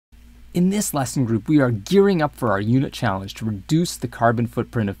In this lesson group, we are gearing up for our unit challenge to reduce the carbon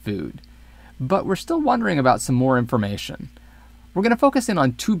footprint of food. But we're still wondering about some more information. We're going to focus in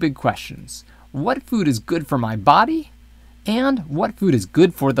on two big questions. What food is good for my body? And what food is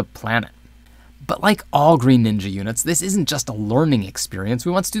good for the planet? But like all Green Ninja units, this isn't just a learning experience.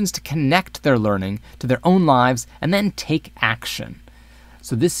 We want students to connect their learning to their own lives and then take action.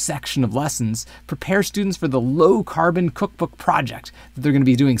 So this section of lessons prepares students for the low carbon cookbook project that they're going to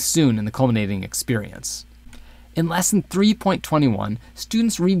be doing soon in the culminating experience. In lesson 3.21,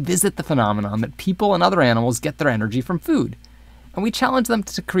 students revisit the phenomenon that people and other animals get their energy from food. And we challenge them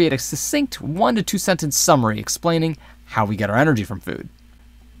to create a succinct 1 to 2 sentence summary explaining how we get our energy from food.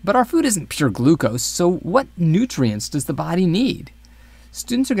 But our food isn't pure glucose, so what nutrients does the body need?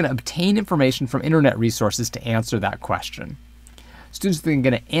 Students are going to obtain information from internet resources to answer that question. Students are going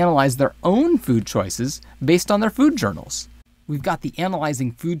to analyze their own food choices based on their food journals. We've got the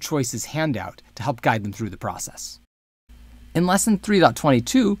Analyzing Food Choices handout to help guide them through the process. In lesson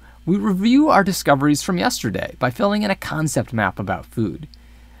 3.22, we review our discoveries from yesterday by filling in a concept map about food.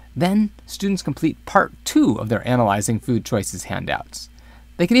 Then, students complete part 2 of their Analyzing Food Choices handouts.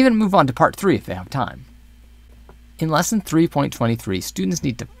 They can even move on to part 3 if they have time. In lesson 3.23, students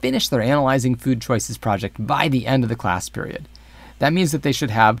need to finish their Analyzing Food Choices project by the end of the class period. That means that they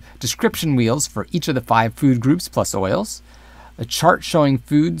should have description wheels for each of the 5 food groups plus oils, a chart showing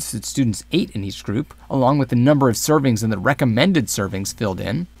foods that students ate in each group, along with the number of servings and the recommended servings filled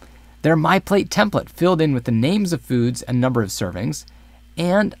in, their MyPlate template filled in with the names of foods and number of servings,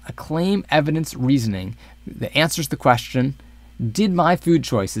 and a claim evidence reasoning that answers the question, did my food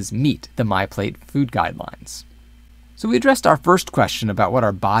choices meet the MyPlate food guidelines? So we addressed our first question about what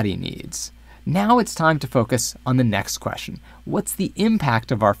our body needs. Now it's time to focus on the next question. What's the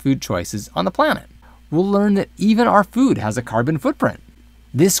impact of our food choices on the planet? We'll learn that even our food has a carbon footprint.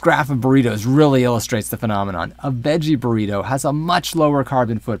 This graph of burritos really illustrates the phenomenon. A veggie burrito has a much lower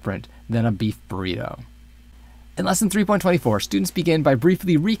carbon footprint than a beef burrito. In lesson 3.24, students begin by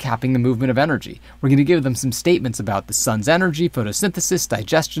briefly recapping the movement of energy. We're going to give them some statements about the sun's energy, photosynthesis,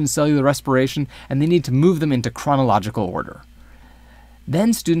 digestion, cellular respiration, and they need to move them into chronological order.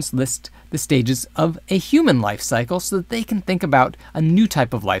 Then students list the stages of a human life cycle so that they can think about a new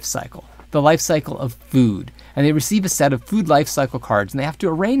type of life cycle, the life cycle of food. And they receive a set of food life cycle cards and they have to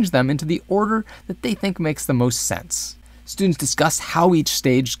arrange them into the order that they think makes the most sense. Students discuss how each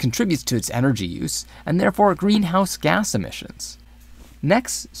stage contributes to its energy use and therefore greenhouse gas emissions.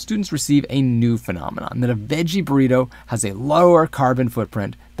 Next, students receive a new phenomenon, that a veggie burrito has a lower carbon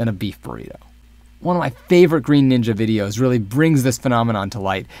footprint than a beef burrito. One of my favorite Green Ninja videos really brings this phenomenon to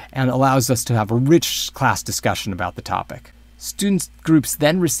light and allows us to have a rich class discussion about the topic. Students groups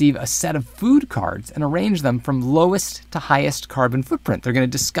then receive a set of food cards and arrange them from lowest to highest carbon footprint. They're going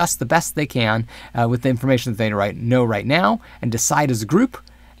to discuss the best they can with the information that they know right now and decide as a group.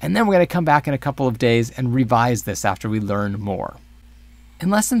 And then we're going to come back in a couple of days and revise this after we learn more. In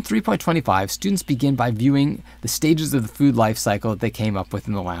lesson 3.25, students begin by viewing the stages of the food life cycle that they came up with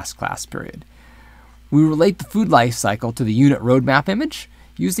in the last class period. We relate the food life cycle to the unit roadmap image,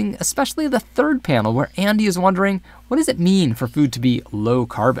 using especially the third panel where Andy is wondering, what does it mean for food to be low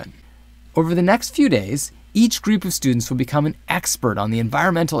carbon? Over the next few days, each group of students will become an expert on the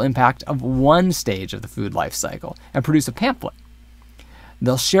environmental impact of one stage of the food life cycle and produce a pamphlet.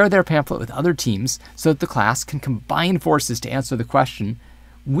 They'll share their pamphlet with other teams so that the class can combine forces to answer the question,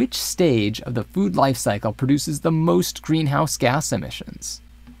 which stage of the food life cycle produces the most greenhouse gas emissions?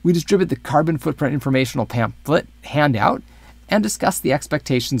 We distribute the carbon footprint informational pamphlet handout and discuss the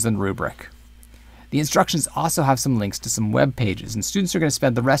expectations and rubric. The instructions also have some links to some web pages, and students are going to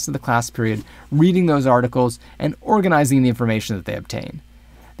spend the rest of the class period reading those articles and organizing the information that they obtain.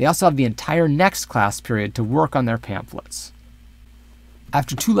 They also have the entire next class period to work on their pamphlets.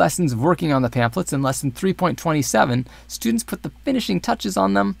 After 2 lessons of working on the pamphlets in lesson 3.27, students put the finishing touches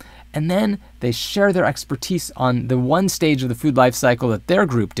on them, and then they share their expertise on the one stage of the food life cycle that their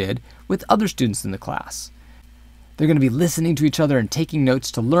group did with other students in the class. They're going to be listening to each other and taking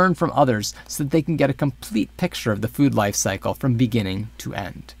notes to learn from others so that they can get a complete picture of the food life cycle from beginning to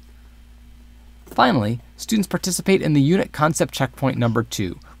end. Finally, students participate in the unit concept checkpoint number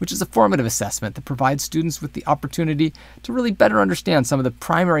 2, which is a formative assessment that provides students with the opportunity to really better understand some of the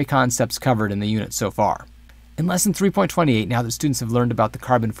primary concepts covered in the unit so far. In lesson 3.28, now that students have learned about the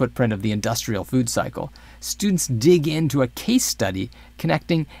carbon footprint of the industrial food cycle, students dig into a case study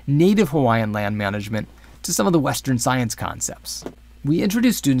connecting native Hawaiian land management to some of the Western science concepts. We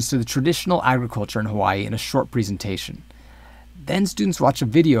introduce students to the traditional agriculture in Hawaii in a short presentation. Then students watch a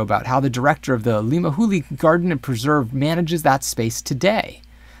video about how the director of the Limahuli Garden and Preserve manages that space today.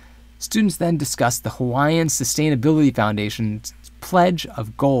 Students then discuss the Hawaiian Sustainability Foundation's pledge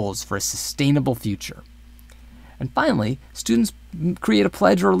of goals for a sustainable future. And finally, students create a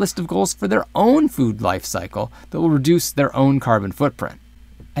pledge or a list of goals for their own food life cycle that will reduce their own carbon footprint.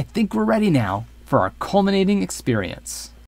 I think we're ready now for our culminating experience.